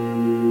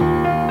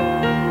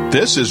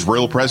This is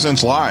Real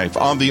Presence Live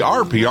on the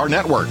RPR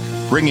Network,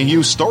 bringing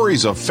you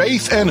stories of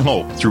faith and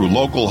hope through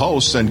local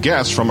hosts and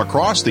guests from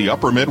across the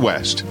upper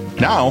Midwest.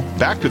 Now,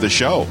 back to the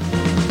show.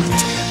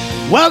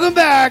 Welcome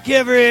back,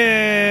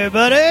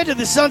 everybody, to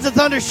the Sons of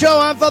Thunder show.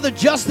 I'm Father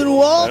Justin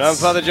Waltz. And I'm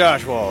Father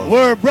Josh Waltz.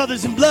 We're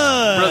brothers in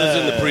blood. Brothers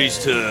in the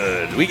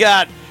priesthood. We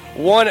got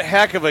one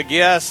heck of a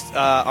guest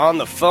on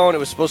the phone. It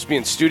was supposed to be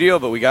in studio,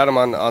 but we got him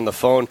on the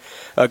phone.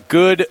 A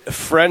good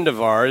friend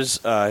of ours.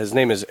 His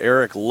name is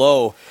Eric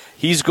Lowe.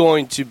 He's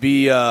going to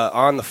be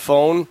on the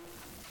phone,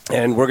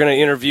 and we're going to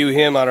interview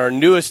him on our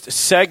newest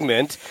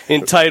segment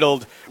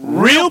entitled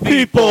Real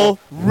People,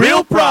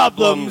 Real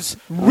Problems,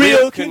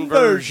 Real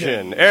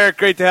Conversion. Eric,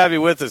 great to have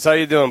you with us. How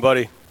you doing,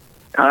 buddy?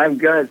 I'm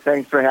good.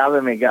 Thanks for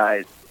having me,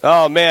 guys.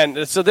 Oh,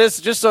 man. So this,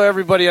 just so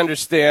everybody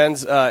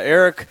understands,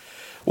 Eric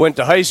went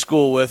to high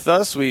school with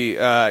us. He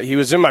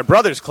was in my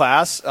brother's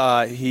class.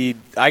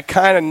 I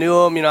kind of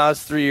knew him. I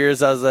was 3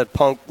 years. I was that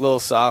punk little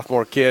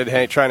sophomore kid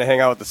trying to hang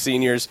out with the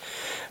seniors.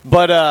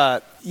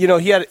 But he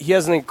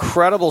has an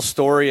incredible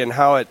story and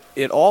how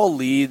it all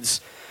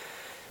leads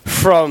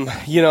from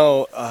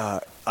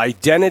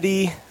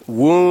identity,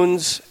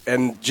 wounds,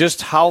 and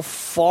just how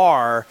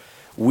far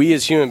we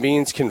as human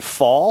beings can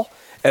fall,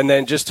 and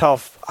then just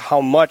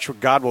how much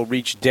God will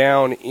reach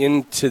down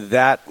into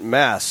that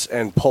mess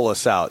and pull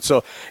us out.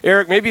 So,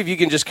 Eric, maybe if you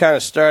can just kind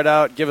of start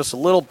out, give us a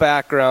little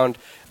background,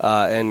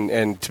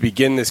 and to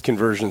begin this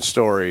conversion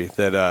story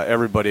that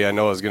everybody I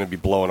know is going to be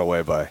blown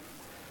away by.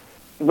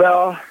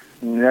 Well,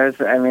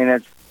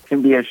 it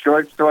can be a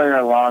short story or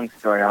a long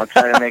story. I'll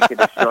try to make it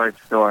a short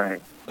story.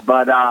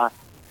 But,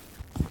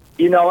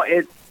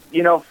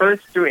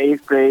 first through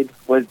eighth grade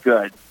was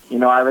good.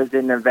 I was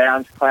in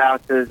advanced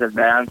classes,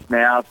 advanced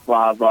math,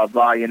 blah, blah,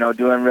 blah,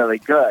 doing really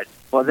good.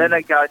 Well, then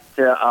I got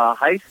to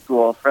high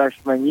school,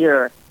 freshman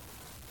year,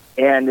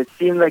 and it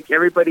seemed like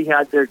everybody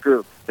had their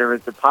group. There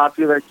was the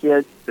popular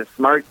kids, the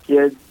smart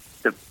kids,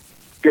 the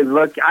good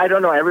look. I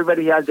don't know,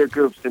 everybody had their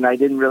groups, and I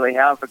didn't really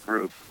have a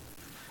group.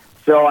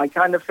 So I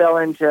kind of fell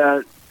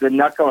into the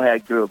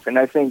knucklehead group, and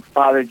I think,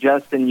 Father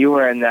Justin, you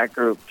were in that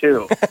group,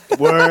 too.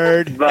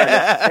 Word. But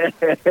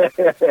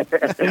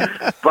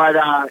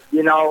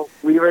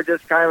we were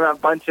just kind of a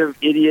bunch of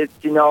idiots,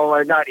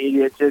 or not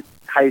idiots, just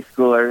high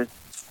schoolers.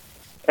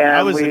 And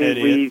I was an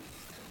idiot.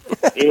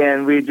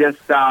 We just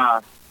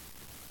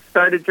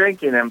started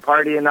drinking and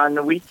partying on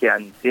the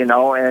weekends,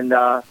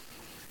 and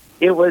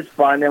it was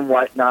fun and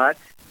whatnot.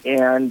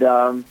 And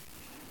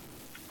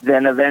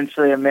then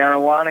eventually a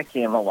marijuana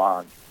came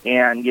along.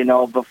 And,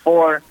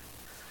 before I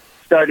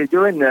started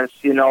doing this,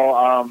 I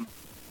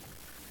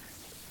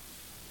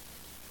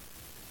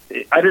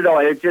don't know,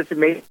 it just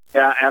amazed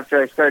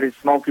after I started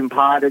smoking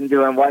pot and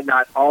doing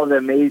whatnot, all the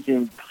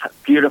amazing,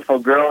 beautiful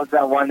girls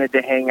that wanted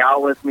to hang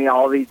out with me,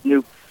 all these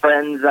new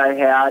friends I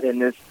had,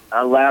 and this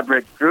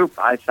elaborate group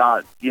I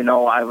thought,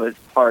 I was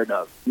part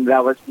of.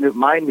 That was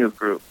my new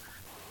group.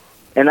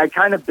 And I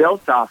kind of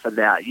built off of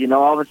that.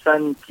 All of a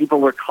sudden, people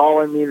were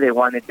calling me. They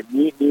wanted to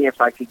meet me. If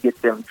I could get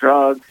them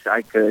drugs,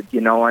 I could,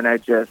 and I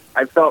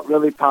felt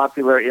really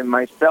popular in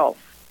myself.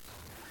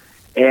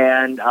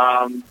 And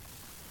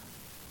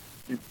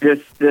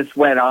this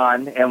went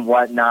on and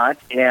whatnot.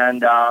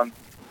 And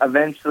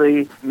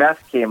eventually,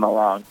 meth came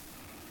along.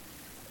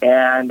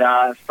 And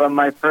from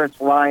my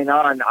first line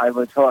on, I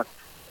was hooked.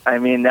 I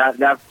mean,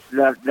 that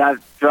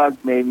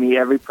drug made me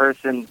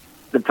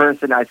the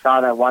person I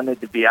thought I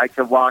wanted to be. I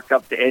could walk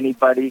up to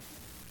anybody.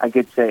 I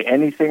could say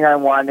anything I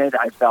wanted.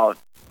 I felt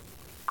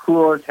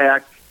cool as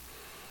heck.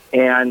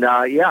 And,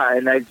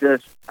 and I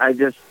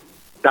just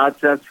thought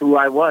that's who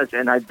I was,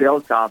 and I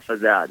built off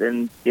of that.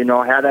 And,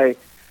 had I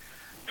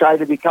tried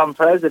to become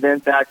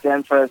president back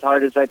then for as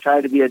hard as I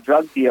tried to be a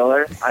drug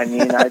dealer,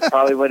 I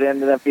probably would have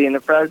ended up being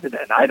the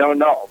president. I don't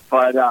know.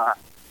 But,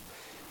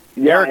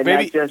 Eric,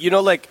 maybe,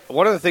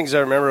 one of the things I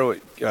remember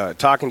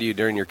talking to you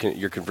during your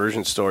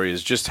conversion story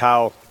is just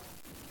how,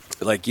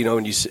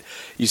 when you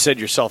said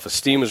your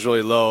self-esteem was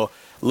really low,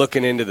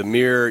 looking into the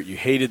mirror, you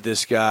hated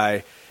this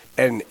guy,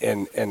 and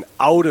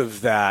out of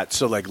that,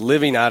 so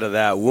living out of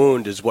that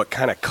wound is what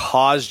kind of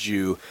caused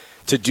you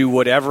to do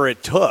whatever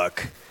it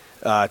took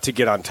to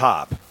get on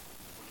top.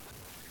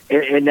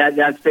 And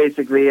that's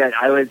basically it.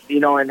 I was,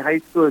 in high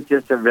school, it's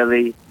just a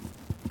really...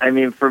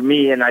 for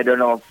me, and I don't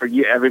know, for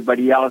you,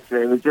 everybody else,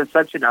 it was just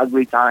such an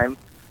ugly time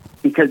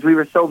because we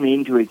were so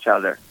mean to each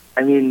other.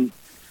 I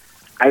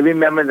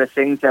remember the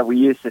things that we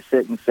used to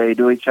sit and say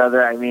to each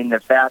other. The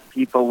fat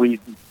people,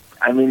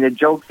 the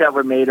jokes that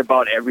were made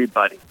about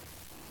everybody,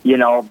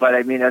 but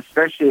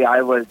especially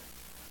I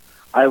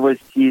was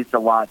teased a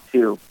lot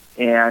too.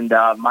 And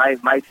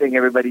my thing,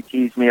 everybody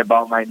teased me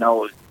about my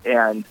nose.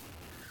 And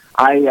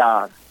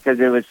because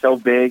it was so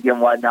big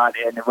and whatnot.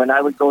 And when I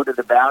would go to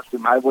the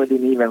bathroom, I wouldn't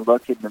even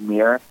look in the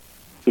mirror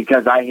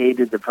because I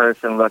hated the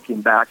person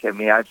looking back at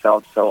me. I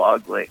felt so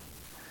ugly.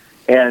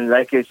 And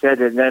like I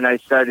said, and then I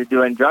started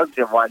doing drugs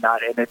and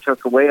whatnot, and it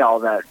took away all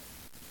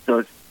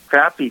those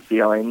crappy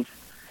feelings,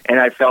 and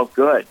I felt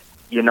good,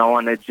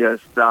 and it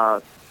just,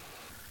 and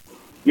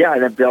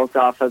it built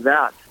off of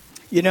that.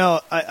 You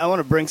know, I want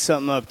to bring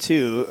something up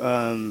too.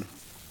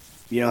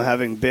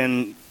 Having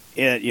been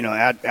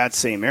at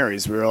St.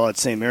 Mary's, we were all at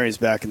St. Mary's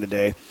back in the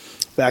day,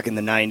 back in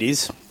the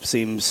 90s.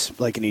 Seems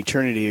like an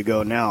eternity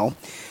ago now.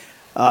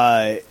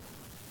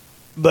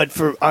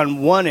 But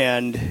on one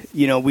end,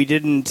 we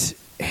didn't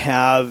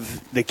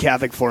have the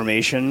Catholic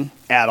formation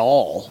at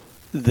all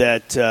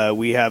that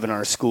we have in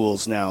our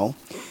schools now.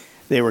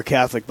 They were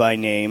Catholic by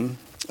name.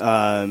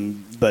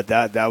 But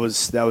that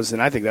was,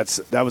 and I think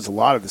that was a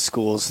lot of the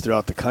schools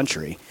throughout the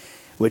country,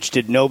 which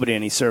did nobody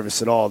any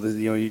service at all.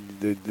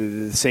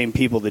 The same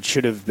people that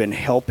should have been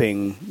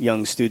helping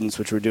young students,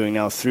 which we're doing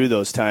now through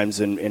those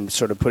times, and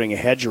sort of putting a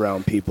hedge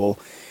around people.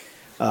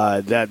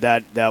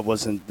 That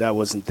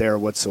wasn't there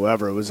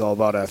whatsoever. It was all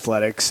about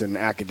athletics and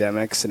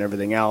academics and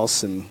everything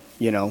else, and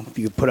you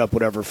could put up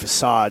whatever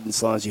facade, and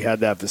as long as you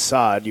had that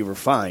facade, you were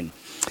fine.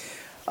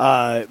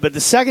 But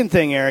the second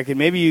thing, Eric, and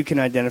maybe you can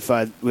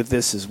identify with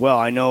this as well.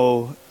 I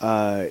know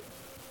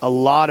a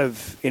lot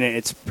of,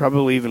 it's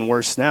probably even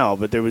worse now,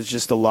 but there was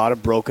just a lot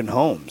of broken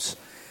homes,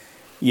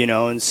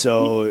 and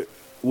so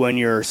when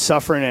you're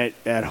suffering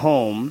at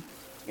home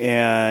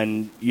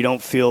and you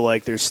don't feel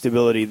like there's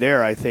stability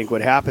there, I think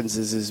what happens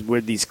is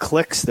with these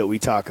cliques that we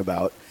talk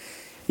about,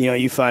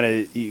 you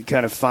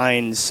kind of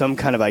find some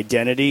kind of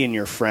identity in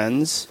your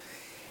friends.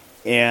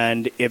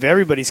 And if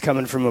everybody's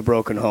coming from a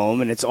broken home,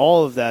 and it's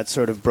all of that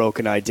sort of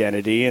broken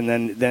identity, and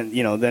then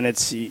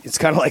it's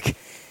kind of like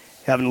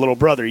having a little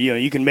brother.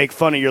 You can make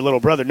fun of your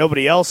little brother.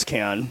 Nobody else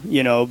can,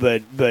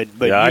 but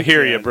yeah, I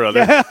hear you,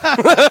 brother.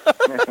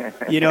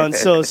 And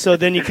so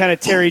then you kind of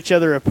tear each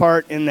other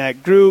apart in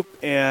that group.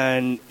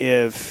 And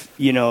if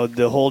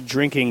the whole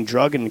drinking,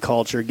 drugging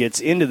culture gets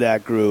into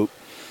that group,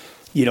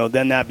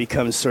 then that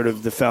becomes sort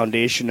of the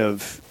foundation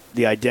of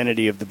the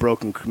identity of the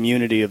broken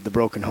community, of the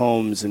broken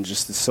homes, and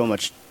just so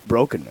much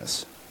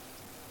brokenness.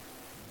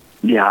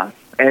 Yeah.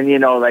 And,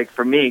 like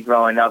for me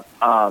growing up,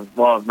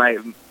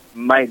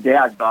 my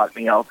dad bought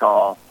me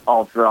alcohol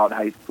all throughout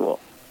high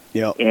school.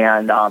 Yeah.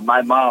 And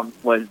my mom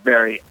was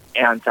very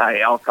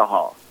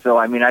anti-alcohol. So,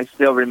 I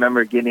still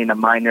remember getting a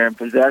minor in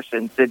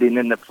possession, sitting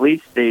in the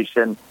police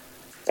station,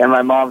 and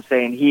my mom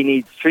saying he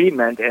needs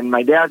treatment. And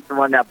my dad's the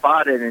one that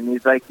bought it, and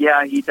he's like,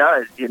 yeah, he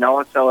does,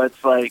 So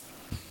it's like,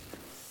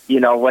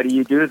 what do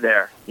you do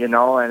there?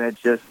 And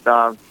it's just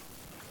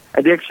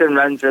addiction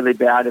runs really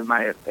bad in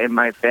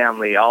my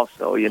family.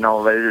 Also,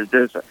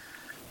 there's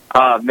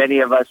many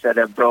of us that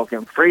have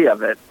broken free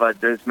of it,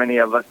 but there's many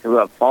of us who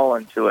have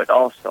fallen to it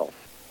also.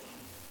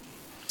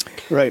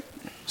 Right.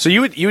 So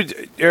you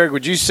would, Eric,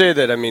 would you say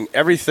that?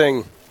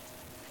 Everything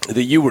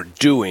that you were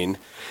doing.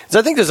 So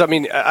I think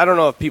I don't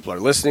know if people are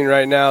listening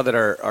right now that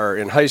are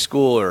in high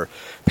school or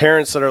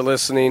parents that are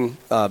listening,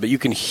 but you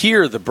can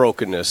hear the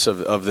brokenness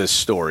of this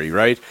story,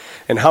 right?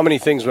 And how many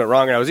things went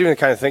wrong. And I was even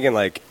kind of thinking,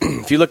 like,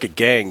 if you look at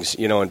gangs,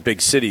 in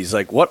big cities,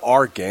 like, what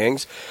are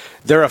gangs?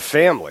 They're a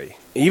family.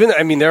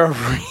 They're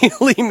a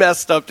really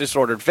messed up,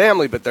 disordered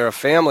family, but they're a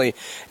family,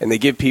 and they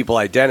give people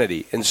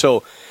identity. And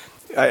so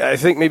I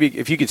think maybe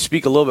if you could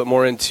speak a little bit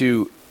more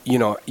into,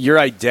 your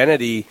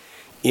identity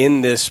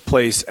in this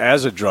place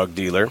as a drug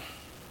dealer,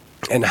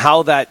 and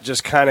how that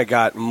just kind of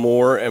got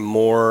more and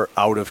more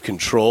out of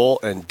control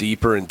and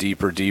deeper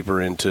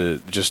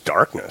into just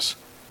darkness.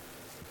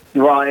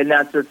 Well, and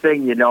that's the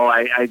thing,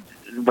 I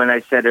when I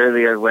said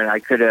earlier, when I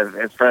could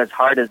have, for as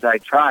hard as I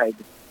tried,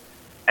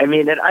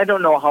 and I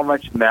don't know how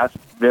much meth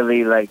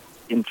really,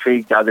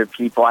 intrigued other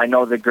people. I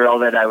know the girl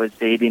that I was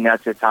dating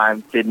at the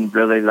time didn't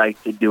really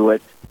like to do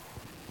it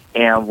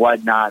and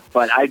whatnot,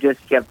 but I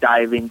just kept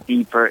diving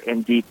deeper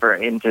and deeper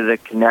into the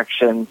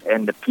connections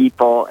and the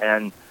people.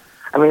 And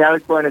I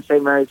was going to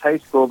St. Mary's High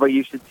School, but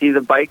you should see the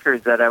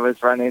bikers that I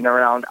was running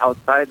around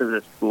outside of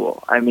the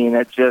school.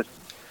 It's just,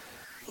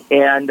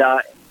 and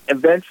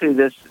eventually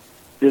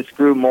this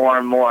grew more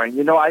and more.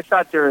 And, I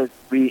thought there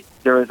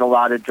was a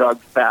lot of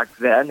drugs back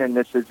then, and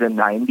this is the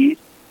 90s.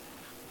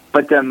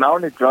 But the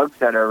amount of drugs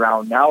that are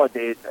around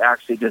nowadays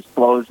actually just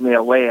blows me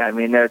away.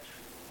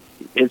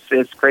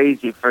 It's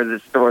crazy for the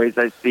stories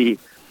I see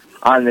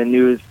on the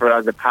news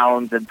for the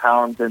pounds and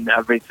pounds and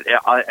everything.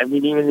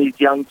 Even these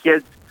young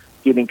kids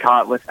getting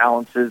caught with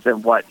ounces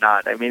and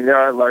whatnot. There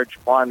are large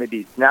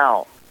quantities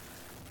now.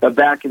 But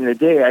back in the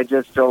day, I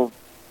just drove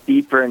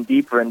deeper and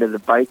deeper into the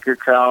biker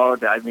crowd.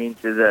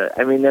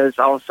 There's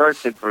all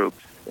sorts of groups.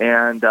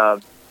 And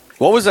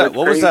what was that?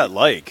 What was that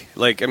like?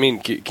 Can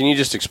you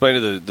just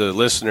explain to the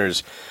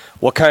listeners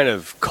what kind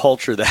of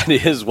culture that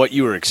is? What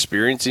you were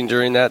experiencing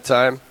during that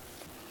time?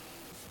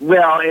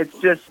 Well, it's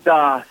just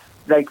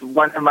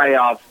one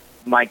of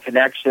my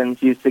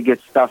connections used to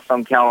get stuff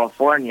from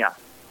California,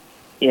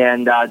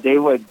 and he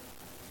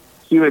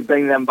would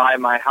bring them by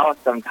my house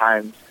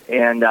sometimes,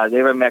 and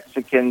they were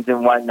Mexicans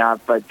and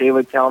whatnot, but they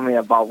would tell me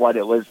about what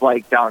it was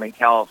like down in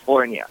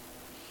California.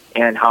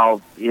 And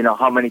how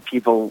many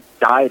people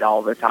died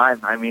all the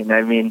time.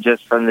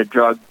 Just from the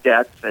drug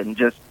deaths and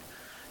just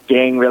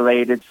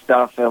gang-related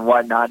stuff and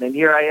whatnot. And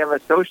here I am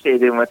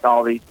associating with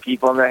all these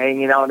people, and they're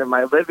hanging out in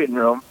my living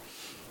room.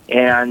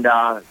 And,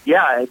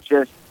 it's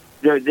just,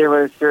 they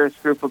were a serious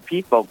group of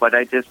people, but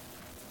I just,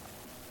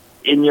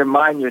 in your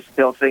mind, you're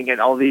still thinking,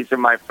 oh, these are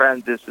my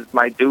friends, this is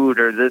my dude,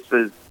 or this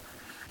is,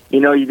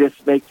 you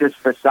just make this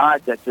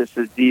facade that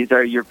these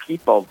are your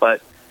people,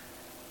 but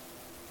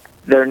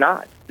they're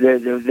not.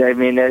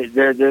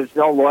 There's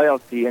no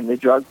loyalty in the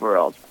drug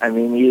world. I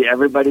mean,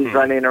 everybody's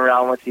running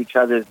around with each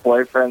other's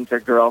boyfriends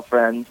or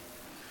girlfriends.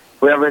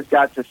 Whoever's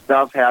got the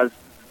stuff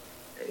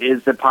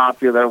is the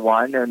popular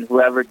one, and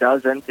whoever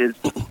doesn't is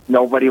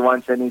nobody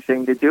wants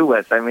anything to do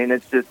with. I mean,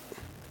 it's just.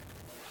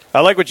 I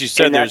like what you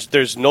said.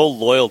 There's no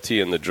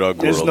loyalty in the drug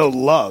world. There's no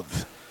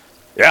love.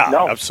 Yeah,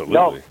 no, absolutely.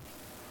 No.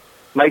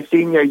 My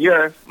senior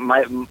year,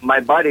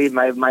 my buddy,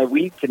 my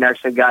weed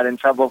connection got in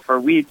trouble for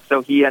weed,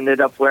 so he ended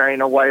up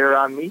wearing a wire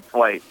on me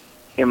twice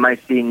in my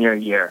senior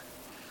year.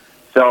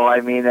 So,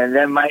 I mean, and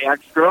then my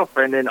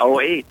ex-girlfriend in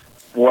 2008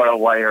 wore a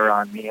wire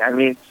on me. I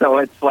mean, so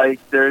it's like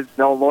there's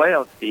no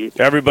loyalty.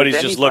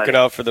 Everybody's just looking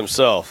out for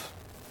themselves.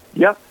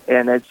 Yep,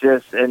 and it's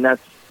just, and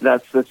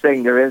that's the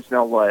thing. There is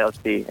no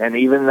loyalty. And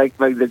even like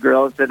the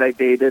girls that I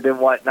dated and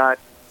whatnot,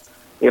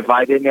 if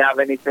I didn't have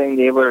anything,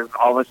 they were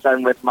all of a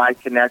sudden with my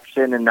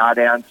connection and not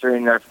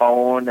answering their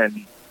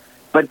phone.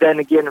 But then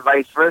again,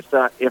 vice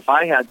versa. If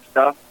I had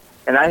stuff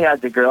and I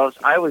had the girls,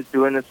 I was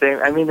doing the same.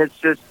 I mean, it's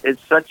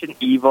such an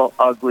evil,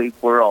 ugly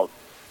world.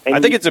 And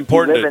I think it's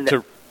important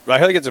I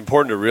think it's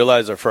important to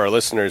realize that for our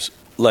listeners,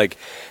 like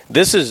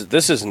this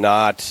is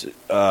not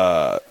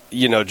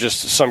just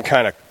some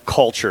kind of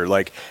culture.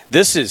 Like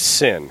this is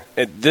sin.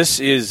 This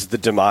is the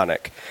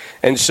demonic.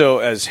 And so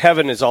as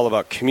heaven is all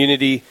about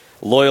community,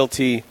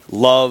 loyalty,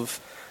 love,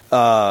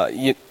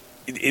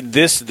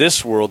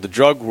 this world, the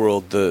drug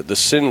world, the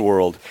sin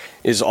world,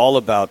 is all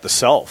about the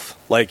self.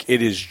 Like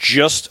it is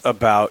just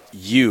about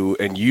you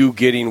and you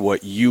getting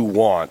what you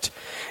want.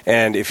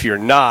 And if you're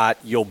not,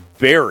 you'll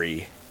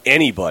bury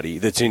anybody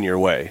that's in your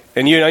way.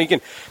 And you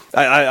can.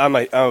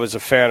 I was a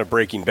fan of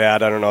Breaking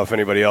Bad. I don't know if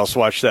anybody else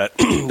watched that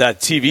that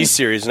TV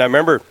series. And I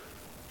remember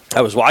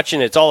I was watching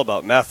it. It's all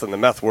about meth and the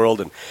meth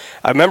world. And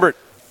I remember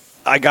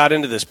I got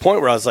into this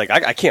point where I was like,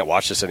 I can't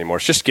watch this anymore.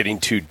 It's just getting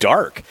too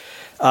dark.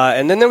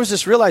 And then there was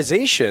this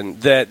realization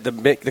that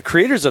the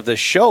creators of this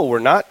show were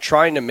not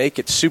trying to make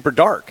it super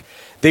dark.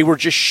 They were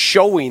just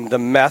showing the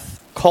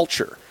meth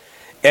culture.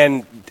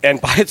 And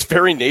by its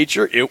very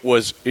nature, it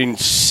was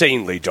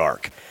insanely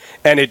dark.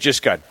 And it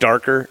just got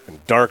darker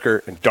and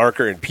darker and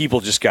darker, and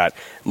people just got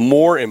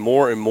more and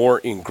more and more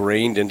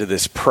ingrained into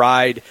this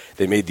pride.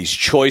 They made these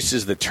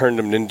choices that turned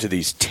them into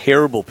these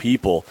terrible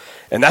people.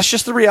 And that's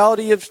just the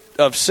reality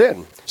of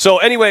sin. So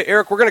anyway,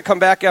 Eric, we're going to come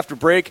back after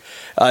break.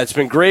 It's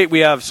been great.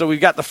 We've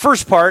got the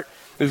first part.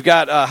 We've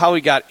got how he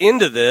got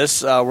into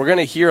this. We're going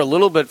to hear a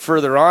little bit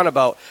further on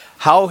about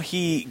how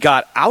he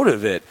got out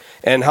of it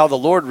and how the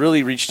Lord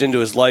really reached into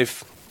his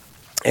life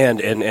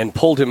and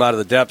pulled him out of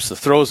the depths, the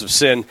throes of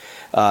sin.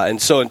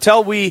 And so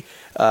until we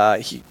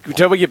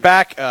get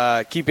back,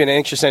 keep in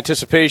anxious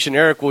anticipation.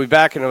 Eric will be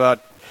back in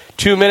about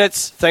 2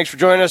 minutes. Thanks for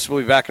joining us.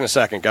 We'll be back in a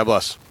second. God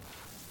bless.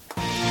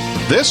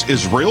 This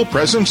is Real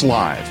Presence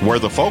Live, where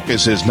the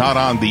focus is not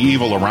on the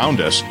evil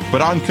around us,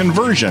 but on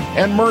conversion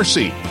and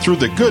mercy through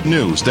the good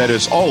news that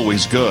is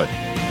always good.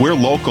 We're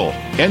local,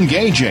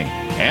 engaging,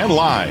 and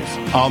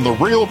live on the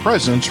Real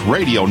Presence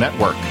Radio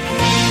Network.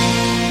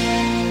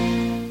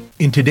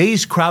 In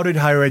today's crowded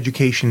higher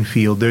education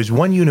field, there's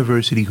one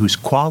university whose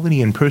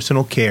quality and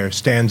personal care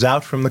stands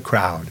out from the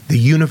crowd, the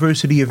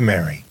University of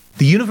Mary.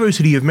 The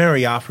University of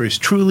Mary offers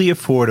truly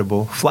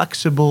affordable,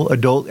 flexible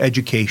adult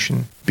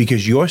education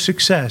because your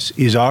success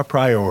is our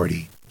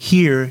priority.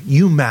 Here,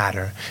 you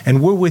matter,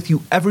 and we're with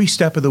you every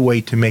step of the way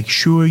to make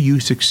sure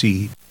you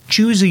succeed.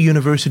 Choose a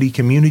university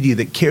community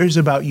that cares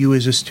about you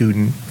as a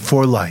student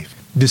for life.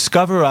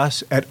 Discover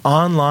us at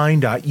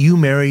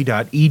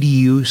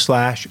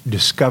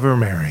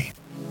online.umary.edu/discovermary.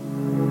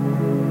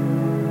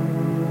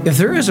 If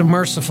there is a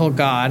merciful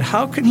God,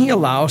 how can he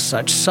allow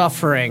such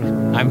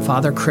suffering? I'm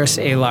Father Chris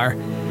Alar.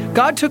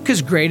 God took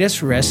his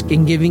greatest risk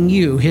in giving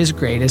you his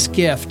greatest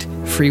gift,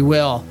 free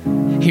will.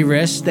 He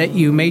risked that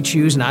you may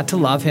choose not to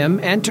love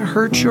him and to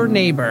hurt your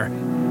neighbor.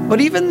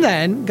 But even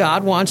then,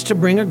 God wants to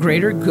bring a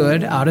greater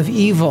good out of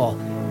evil.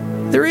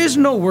 There is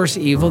no worse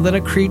evil than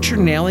a creature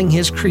nailing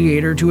his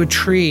creator to a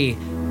tree.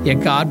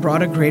 Yet God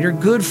brought a greater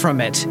good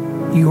from it,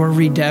 your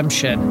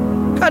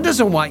redemption. God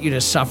doesn't want you to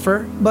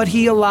suffer, but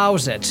he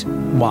allows it.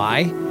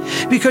 Why?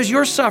 Because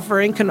your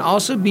suffering can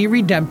also be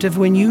redemptive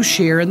when you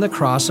share in the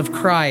cross of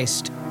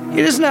Christ.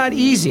 It is not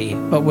easy,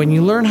 but when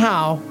you learn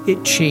how,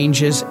 it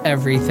changes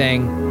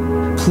everything.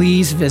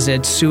 Please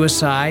visit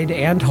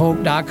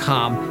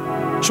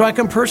suicideandhope.com so I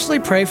can personally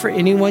pray for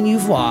anyone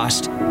you've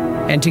lost,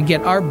 and to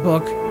get our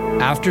book,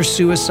 After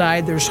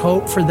Suicide, There's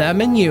Hope for Them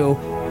and You,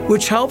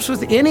 which helps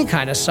with any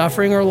kind of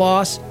suffering or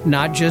loss,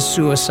 not just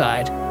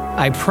suicide.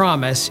 I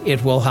promise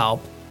it will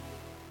help.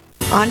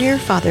 Honor your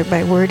father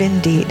by word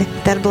and deed,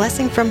 that a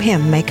blessing from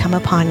him may come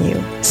upon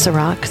you.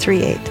 Sirach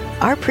 3:8.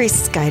 Our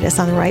priests guide us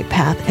on the right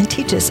path and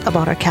teach us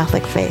about our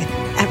Catholic faith.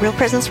 At Real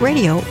Presence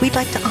Radio, we'd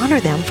like to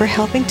honor them for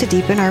helping to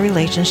deepen our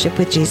relationship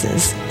with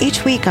Jesus.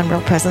 Each week on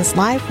Real Presence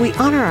Live, we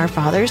honor our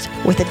fathers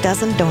with a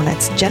dozen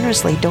donuts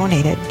generously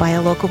donated by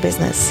a local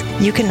business.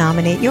 You can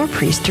nominate your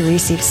priest to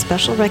receive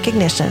special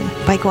recognition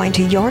by going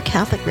to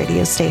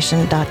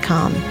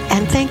yourcatholicradiostation.com.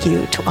 And thank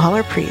you to all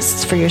our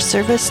priests for your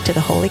service to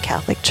the Holy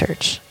Catholic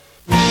Church.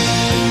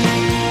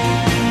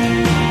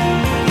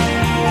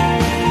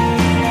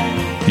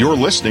 You're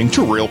listening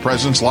to Real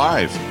Presence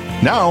Live.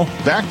 Now,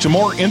 back to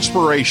more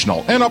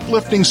inspirational and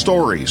uplifting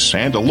stories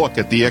and a look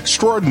at the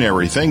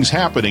extraordinary things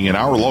happening in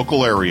our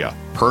local area.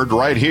 Heard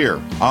right here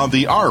on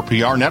the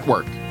RPR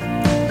Network.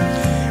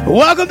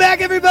 Welcome back,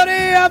 everybody.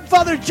 I'm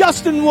Father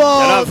Justin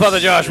Waltz. And I'm Father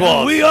Josh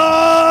Waltz. We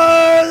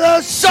are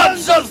the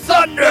Sons of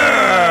Thunder.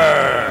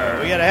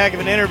 We got a heck of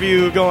an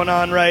interview going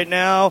on right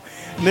now.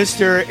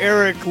 Mr.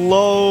 Eric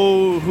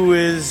Lowe, who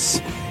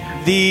is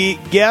the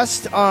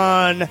guest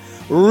on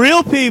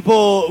Real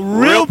People,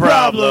 Real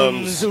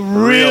Problems,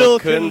 Real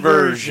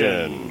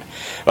Conversion.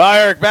 Well,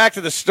 Eric, back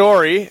to the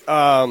story.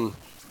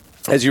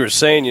 As you were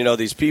saying,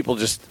 these people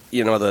just,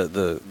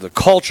 the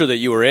culture that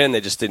you were in,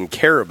 they just didn't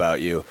care about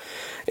you.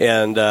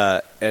 And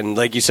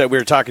like you said, we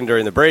were talking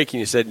during the break, and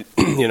you said,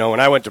 when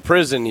I went to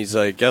prison, he's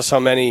like, guess how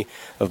many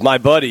of my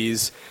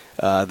buddies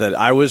that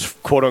I was,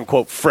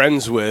 quote-unquote,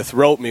 friends with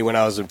wrote me when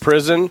I was in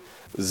prison?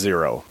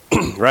 0.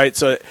 Right?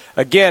 So,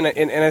 again,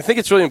 and I think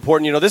it's really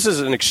important, this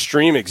is an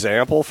extreme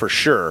example for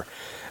sure,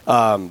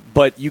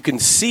 but you can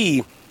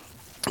see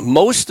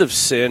most of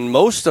sin,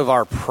 most of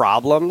our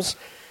problems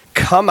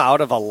come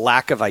out of a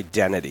lack of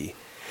identity.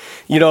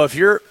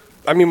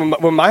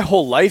 When my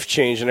whole life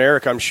changed, and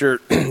Eric, I'm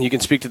sure you can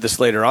speak to this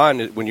later on,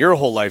 when your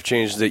whole life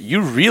changed, that you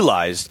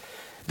realized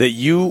that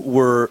you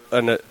were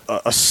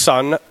a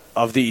son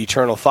of the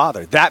Eternal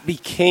Father. That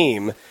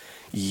became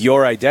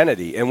your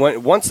identity. And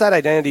once that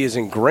identity is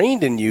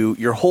ingrained in you,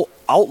 your whole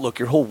outlook,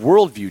 your whole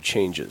worldview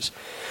changes.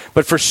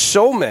 But for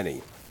so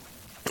many,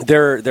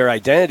 their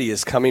identity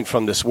is coming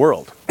from this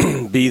world.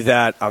 Be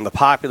that I'm the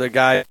popular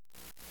guy,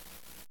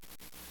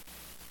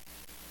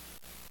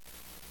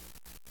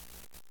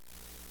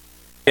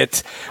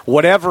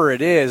 whatever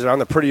it is, or I'm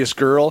the prettiest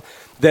girl,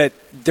 that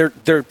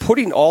they're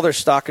putting all their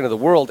stock into the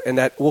world, and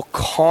that will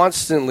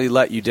constantly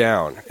let you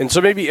down. And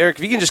so maybe, Eric,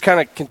 if you can just kind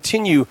of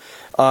continue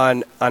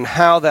on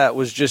how that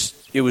was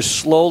it was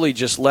slowly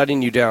just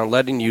letting you down,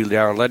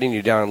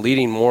 and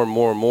leading more and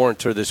more and more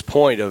into this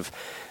point of,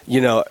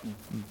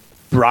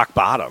 rock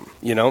bottom.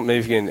 Maybe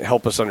you can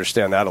help us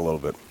understand that a little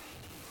bit.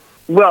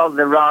 Well,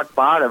 the rock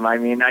bottom.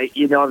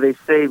 They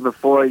say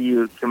before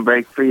you can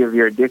break free of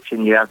your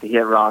addiction, you have to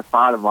hit rock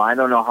bottom. Well, I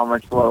don't know how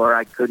much lower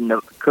I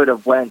could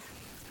have went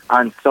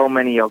on so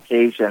many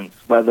occasions,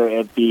 whether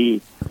it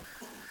be,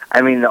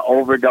 the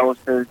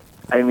overdoses,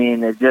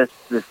 just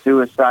the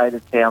suicide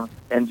attempts,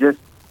 and just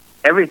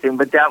everything.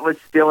 But that was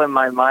still in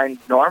my mind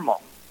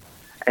normal.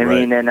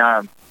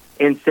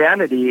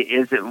 Insanity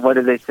is, what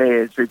do they say,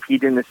 is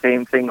repeating the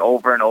same thing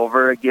over and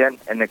over again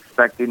and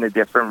expecting a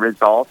different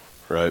result.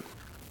 Right.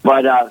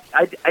 But I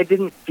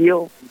didn't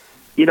feel,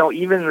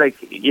 even I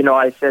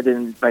said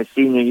in my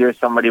senior year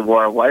somebody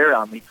wore a wire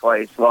on me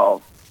twice.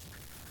 Well,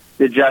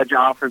 the judge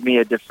offered me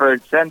a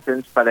deferred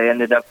sentence, but I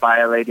ended up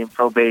violating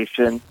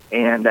probation,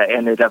 and I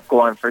ended up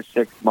going for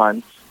 6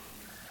 months.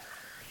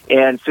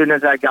 And as soon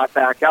as I got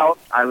back out,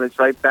 I was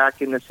right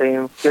back in the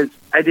same, because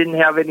I didn't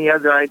have any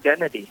other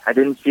identity. I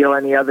didn't feel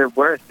any other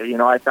worth.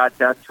 I thought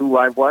that's who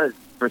I was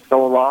for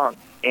so long.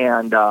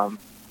 And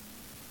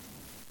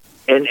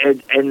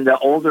the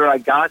older I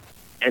got,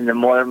 and the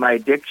more my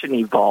addiction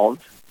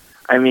evolved,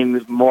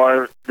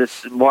 more of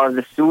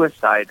the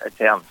suicide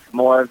attempts,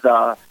 more of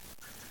the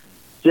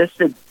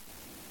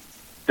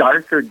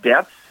darker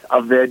depths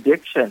of the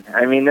addiction.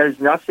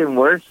 There's nothing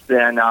worse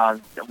than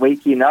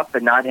waking up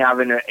and not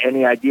having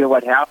any idea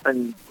what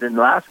happened in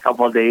the last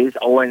couple of days,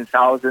 owing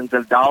thousands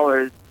of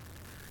dollars,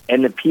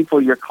 and the people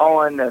you're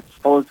calling that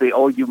supposedly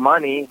owe you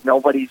money,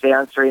 nobody's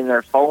answering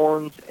their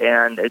phones,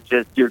 and it's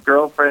just your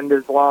girlfriend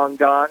is long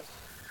gone.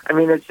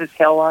 It's just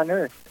hell on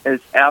earth.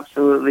 It's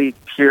absolutely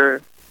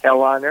pure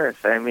hell on earth.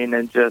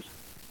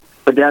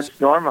 But that's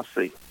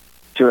normalcy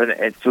to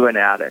an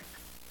addict.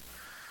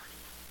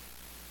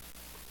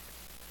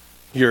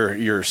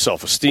 Your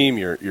self-esteem,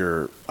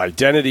 your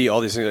identity, all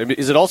these things.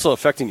 Is it also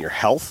affecting your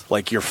health,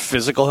 like your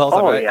physical health?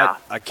 Yeah.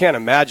 I can't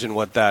imagine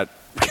what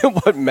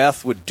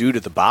meth would do to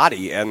the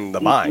body and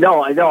the mind.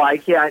 No, I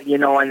can't.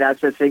 And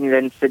that's the thing.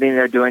 Then sitting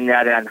there doing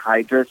that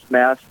anhydrous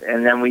meth,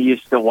 and then we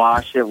used to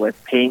wash it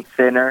with paint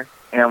thinner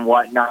and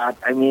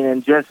whatnot.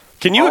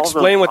 Can you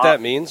explain what that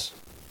means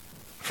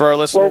for our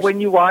listeners? Well, when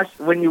you wash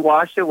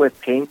it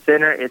with paint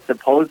thinner, it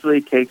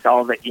supposedly takes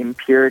all the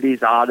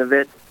impurities out of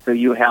it, so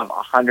you have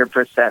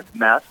 100%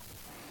 meth.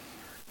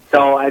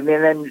 So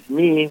then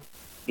me,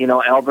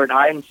 Albert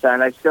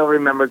Einstein, I still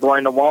remember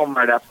going to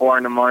Walmart at 4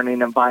 a.m.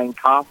 and buying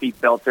coffee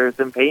filters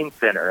and paint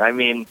thinner.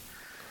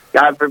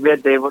 God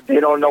forbid they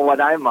don't know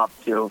what I'm up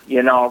to,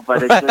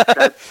 but it's just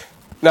that's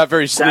not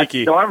very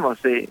sneaky. That's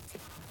normalcy.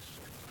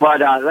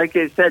 But like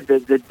I said,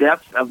 the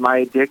depth of my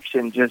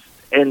addiction just,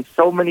 and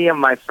so many of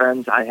my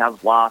friends I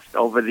have lost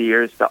over the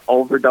years to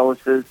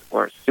overdoses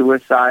or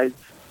suicides.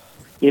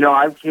 You know,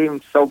 I've came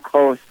so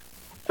close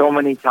so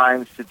many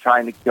times to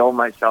trying to kill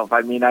myself.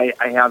 I mean, I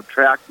have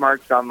track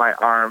marks on my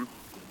arm,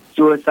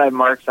 suicide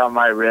marks on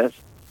my wrist,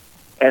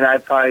 and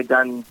I've probably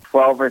done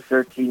 12 or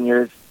 13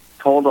 years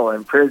total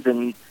in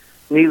prison.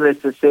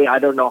 Needless to say, I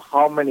don't know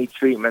how many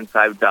treatments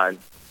I've done.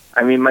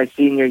 I mean, my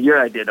senior year,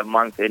 I did a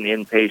month in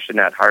inpatient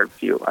at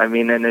Heartview. I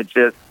mean, and it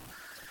just,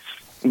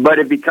 but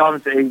it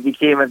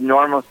became a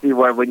normalcy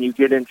where when you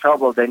get in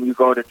trouble, then you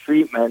go to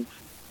treatment.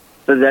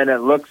 So then it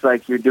looks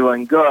like you're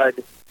doing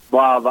good.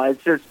 Wow, but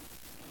it's just,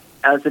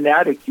 as an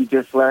addict, you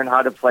just learn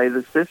how to play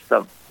the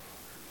system.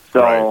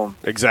 So right.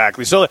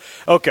 Exactly. So,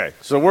 okay,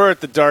 so we're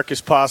at the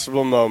darkest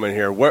possible moment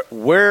here.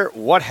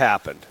 What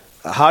happened?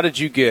 How did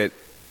you get,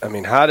 I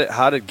mean, how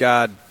did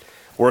God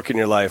work in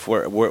your life?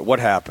 What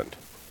happened?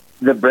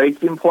 The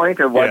breaking point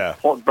or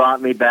what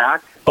brought me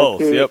back?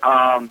 Both, okay, yep.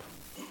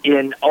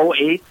 In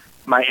 2008,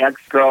 my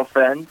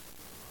ex-girlfriend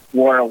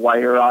wore a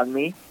wire on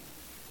me,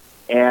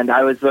 and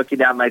I was looking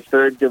at my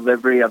third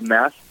delivery of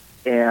meth,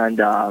 and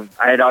I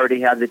had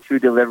already had the 2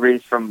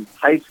 deliveries from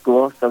high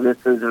school, so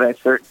this was a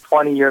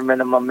 20-year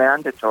minimum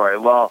mandatory.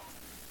 Well,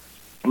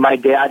 my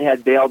dad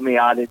had bailed me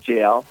out of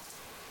jail,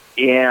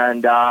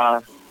 and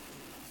I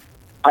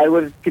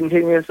was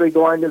continuously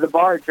going to the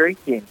bar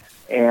drinking,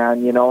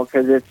 and, you know,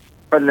 because it's,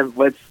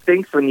 what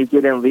stinks when you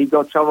get in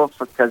legal trouble,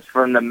 because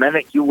from the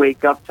minute you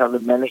wake up till the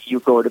minute you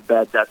go to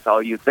bed, that's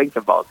all you think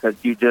about, because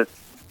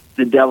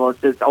the devil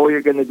says, oh,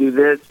 you're going to do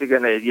this, you're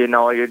going to, you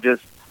know, you're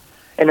just,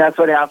 and that's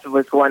what happened,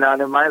 what's going on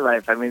in my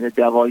life. I mean, the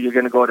devil, you're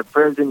going to go to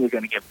prison, you're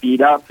going to get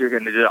beat up, you're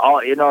going to do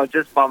all, you know,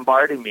 just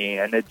bombarding me,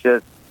 and it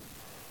just,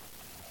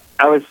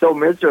 I was so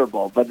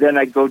miserable. But then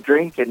I'd go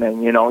drink, and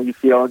then, you know, you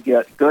feel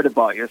good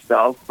about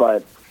yourself,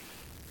 but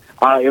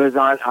it was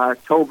on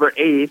October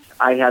 8th,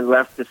 I had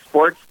left the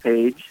sports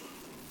page,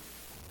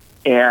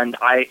 and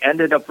I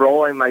ended up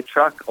rolling my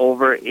truck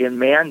over in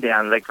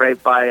Mandan, like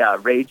right by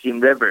Raging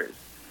Rivers.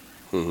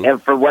 Mm-hmm.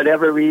 And for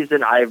whatever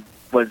reason, I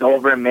was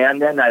over in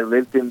Mandan. I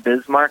lived in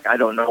Bismarck. I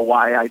don't know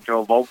why I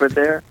drove over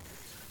there.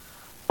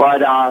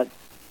 But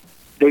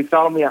they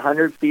found me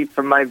 100 feet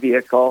from my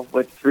vehicle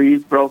with 3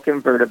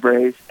 broken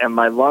vertebrae, and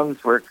my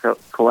lungs were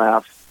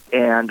collapsed,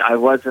 and I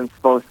wasn't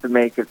supposed to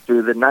make it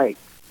through the night.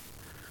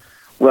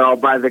 Well,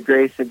 by the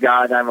grace of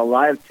God, I'm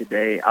alive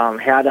today.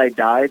 Had I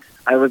died,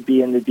 I would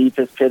be in the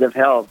deepest pit of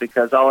hell,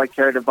 because all I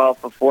cared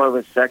about before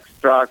was sex,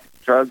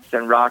 drugs,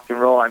 and rock and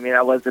roll. I mean,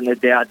 I wasn't a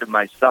dad to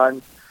my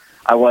son.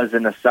 I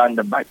wasn't a son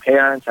to my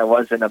parents. I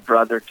wasn't a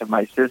brother to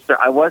my sister.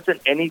 I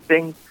wasn't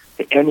anything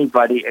to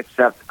anybody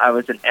except I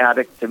was an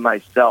addict to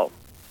myself.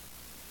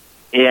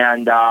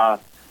 And I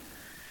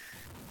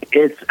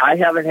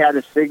haven't had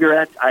a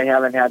cigarette, I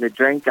haven't had a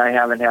drink, I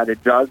haven't had a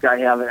drug,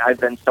 I've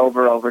been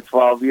sober over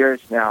 12 years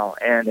now,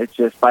 and it's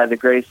just by the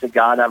grace of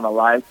God I'm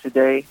alive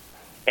today.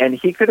 And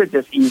he could have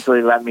just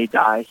easily let me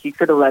die. He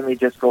could have let me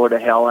just go to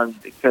hell,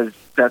 and because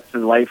that's the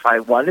life I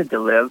wanted to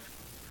live.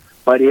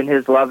 But in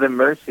his love and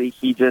mercy,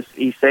 he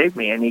saved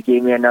me, and he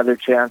gave me another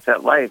chance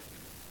at life.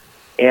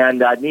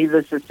 And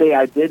needless to say,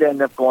 I did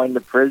end up going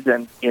to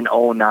prison in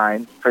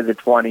 2009 for the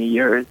 20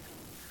 years.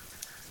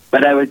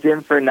 But I was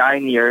in for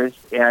 9 years,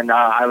 and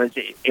I was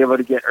able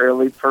to get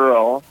early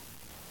parole.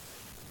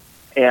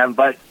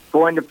 But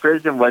going to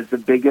prison was the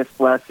biggest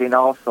blessing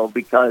also,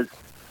 because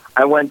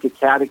I went to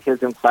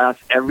catechism class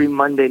every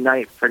Monday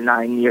night for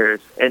 9 years.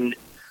 And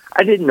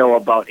I didn't know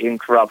about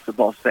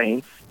incorruptible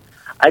saints.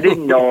 I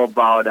didn't know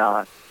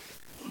about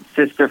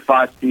Sister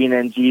Faustina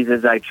and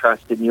Jesus, I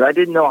Trust in You. I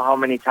didn't know how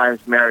many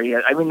times Mary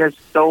had. I mean, there's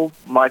so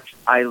much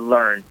I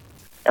learned.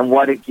 And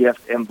what a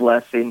gift and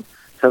blessing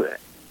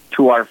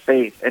to our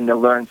faith, and to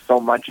learn so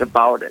much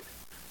about it.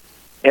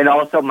 And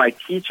also my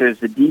teachers,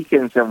 the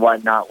deacons and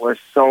whatnot, were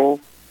so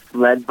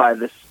led by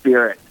the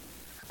Spirit.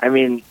 I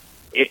mean,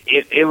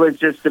 it was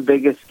just the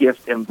biggest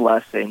gift and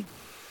blessing.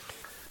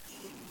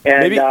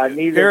 And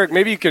Eric,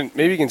 maybe you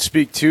can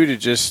speak too to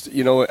just,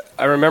 you know,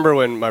 I remember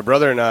when my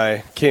brother and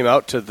I came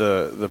out to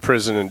the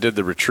prison and did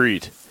the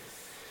retreat.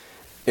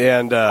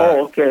 And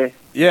okay.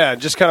 Yeah,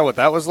 just kind of what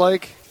that was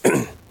like.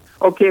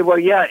 Okay, well,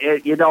 yeah,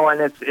 you know,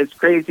 and it's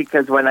crazy,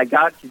 because when I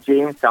got to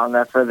Jamestown,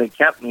 that's where they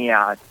kept me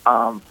at.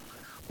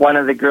 One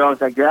of the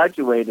girls I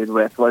graduated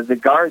with was a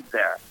guard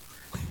there,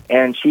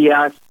 and she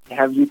asked,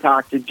 "Have you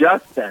talked to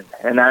Justin?"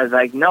 And I was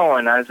like, "No."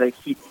 And I was like,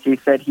 she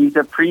said, "He's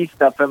a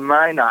priest up in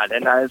Minot."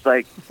 And I was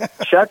like,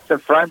 "Shut the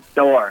front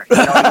door." You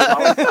know, we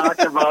always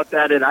talked about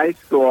that in high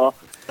school.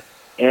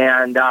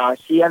 And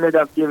she ended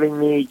up giving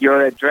me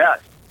your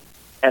address,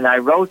 and I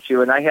wrote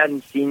you, and I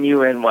hadn't seen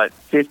you in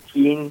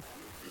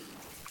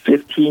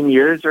 15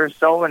 years or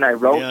so, and I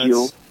wrote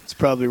you. It's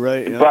probably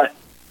right, yeah.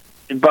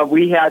 But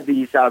we had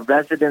these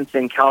Residents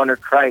Encounter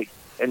Christ,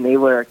 and they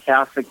were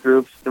Catholic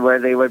groups where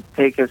they would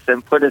take us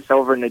and put us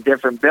over in a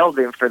different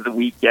building for the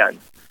weekend.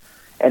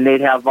 And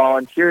they'd have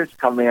volunteers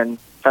come in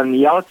from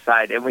the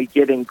outside, and we'd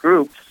get in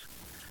groups,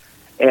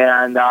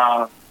 and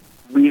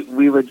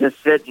we would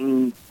just sit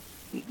and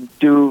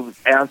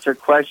answer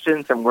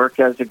questions and work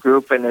as a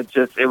group, and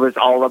it was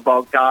all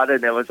about God,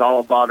 and it was all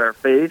about our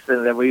faith.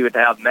 And then we would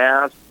have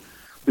Mass,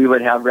 we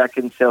would have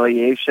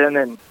reconciliation,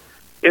 and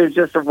it was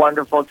just a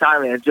wonderful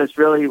time. And it just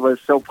really was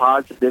so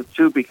positive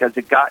too, because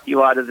it got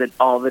you out of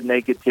all the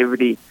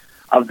negativity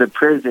of the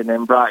prison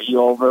and brought you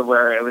over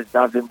where it was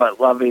nothing but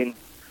loving,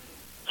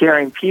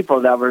 caring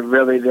people that were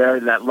really there,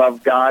 that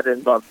loved God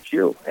and loved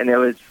you. And it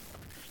was,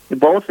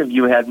 both of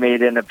you had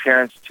made an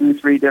appearance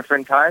 2-3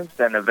 different times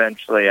then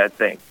eventually, I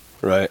think.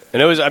 Right.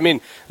 And it was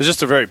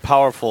just a very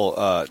powerful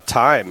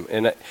time.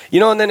 And,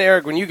 and then,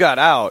 Eric, when you got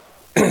out,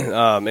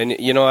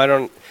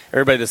 and,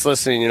 everybody that's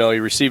listening,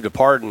 you received a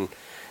pardon.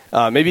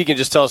 Maybe you can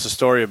just tell us a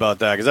story about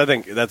that, because I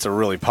think that's a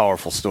really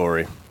powerful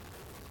story.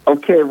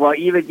 Okay, well,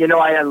 even,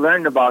 I had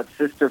learned about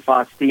Sister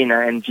Faustina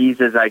and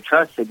Jesus, I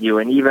Trusted You.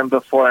 And even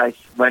before I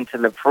went to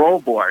the parole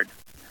board,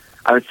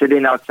 I was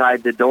sitting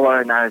outside the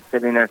door, and I was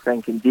sitting there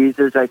thinking,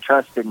 Jesus, I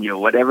trust in you.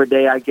 Whatever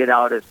day I get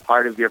out is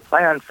part of your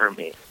plan for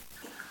me.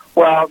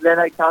 Well, then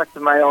I talked to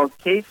my old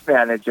case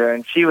manager,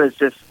 and she was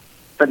just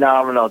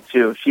phenomenal,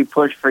 too. She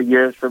pushed for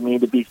years for me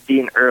to be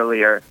seen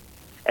earlier,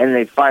 and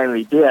they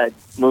finally did.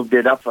 Moved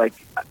it up like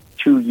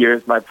 2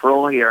 years, my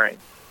parole hearing.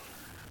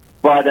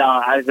 But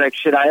I was like,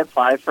 should I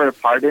apply for a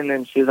pardon?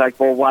 And she's like,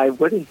 well, why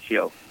wouldn't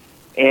you?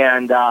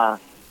 And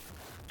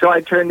so I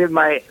turned in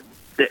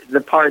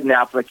the pardon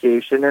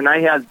application, and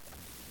I had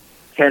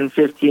 10,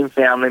 15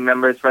 family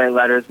members write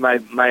letters.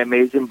 My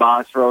amazing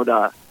boss wrote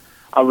a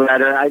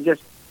letter.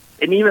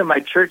 And even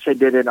my church, I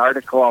did an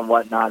article on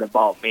whatnot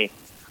about me,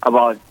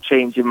 about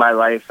changing my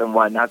life and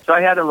whatnot. So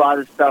I had a lot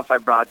of stuff I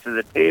brought to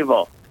the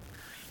table.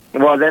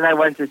 Well, then I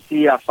went to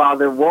see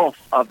Father Wolf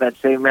up at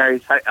St.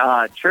 Mary's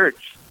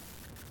Church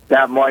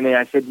that morning.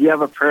 I said, do you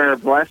have a prayer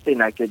blessing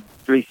I could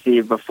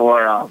receive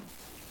before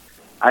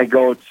I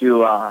go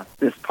to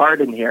this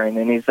pardon hearing?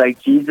 And he's like,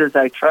 Jesus,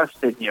 I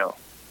trust in you.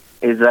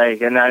 He's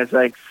like, and I was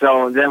like,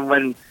 so then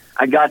when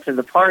I got to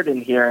the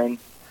pardon hearing,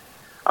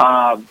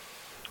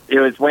 it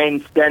was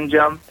Wayne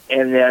Stenjum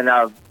and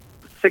then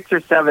 6 or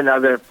 7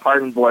 other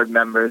pardon board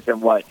members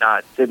and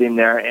whatnot sitting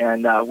there.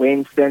 And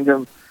Wayne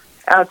Stenjum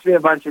asked me a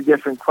bunch of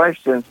different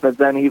questions, but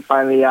then he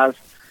finally asked,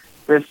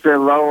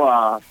 Mr.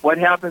 Lowe, what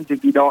happens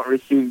if you don't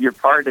receive your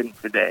pardon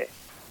today?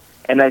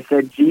 And I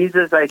said,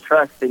 Jesus, I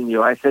trust in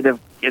you. I said, if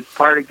it's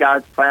part of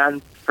God's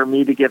plan for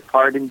me to get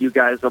pardoned, you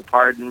guys will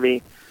pardon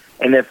me.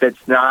 And if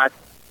it's not,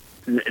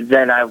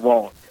 then I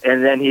won't.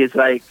 And then he's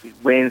like,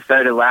 Wayne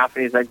started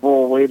laughing. He's like,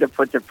 well, way to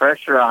put the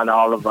pressure on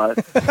all of us.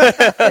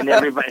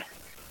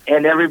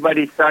 and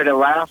everybody started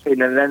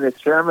laughing. And then the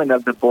chairman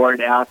of the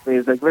board asked me,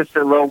 he's like,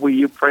 Mr. Lowe, will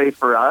you pray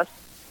for us?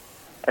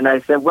 And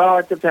I said, well,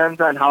 it depends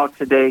on how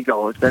today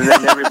goes. And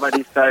then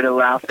everybody started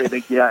laughing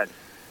again.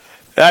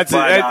 That's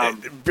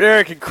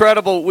Eric,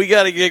 incredible. We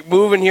got to get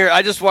moving here.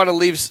 I just want to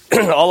leave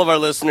all of our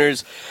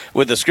listeners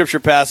with the scripture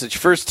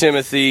passage, 1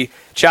 Timothy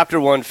chapter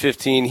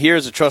 1:15.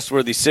 Here's a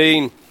trustworthy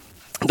saying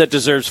that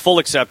deserves full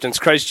acceptance.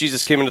 Christ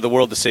Jesus came into the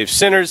world to save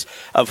sinners,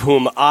 of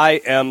whom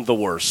I am the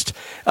worst.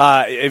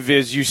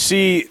 As you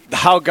see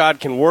how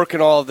God can work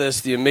in all of this,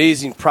 the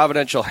amazing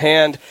providential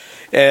hand,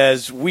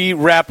 as we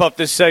wrap up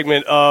this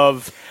segment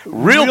of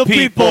Real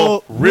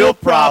People, Real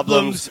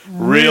Problems,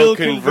 Real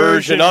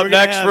Conversion. Up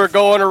next, we're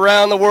going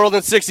around the world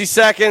in 60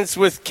 seconds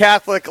with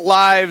Catholic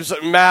Lives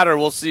Matter.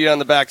 We'll see you on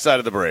the backside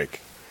of the break.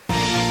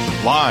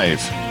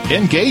 Live,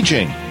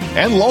 engaging,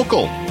 and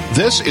local.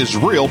 This is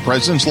Real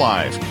Presence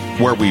Live,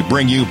 where we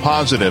bring you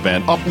positive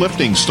and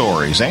uplifting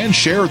stories and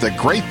share the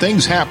great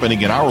things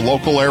happening in our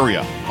local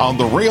area on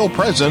the Real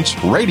Presence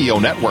Radio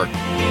Network.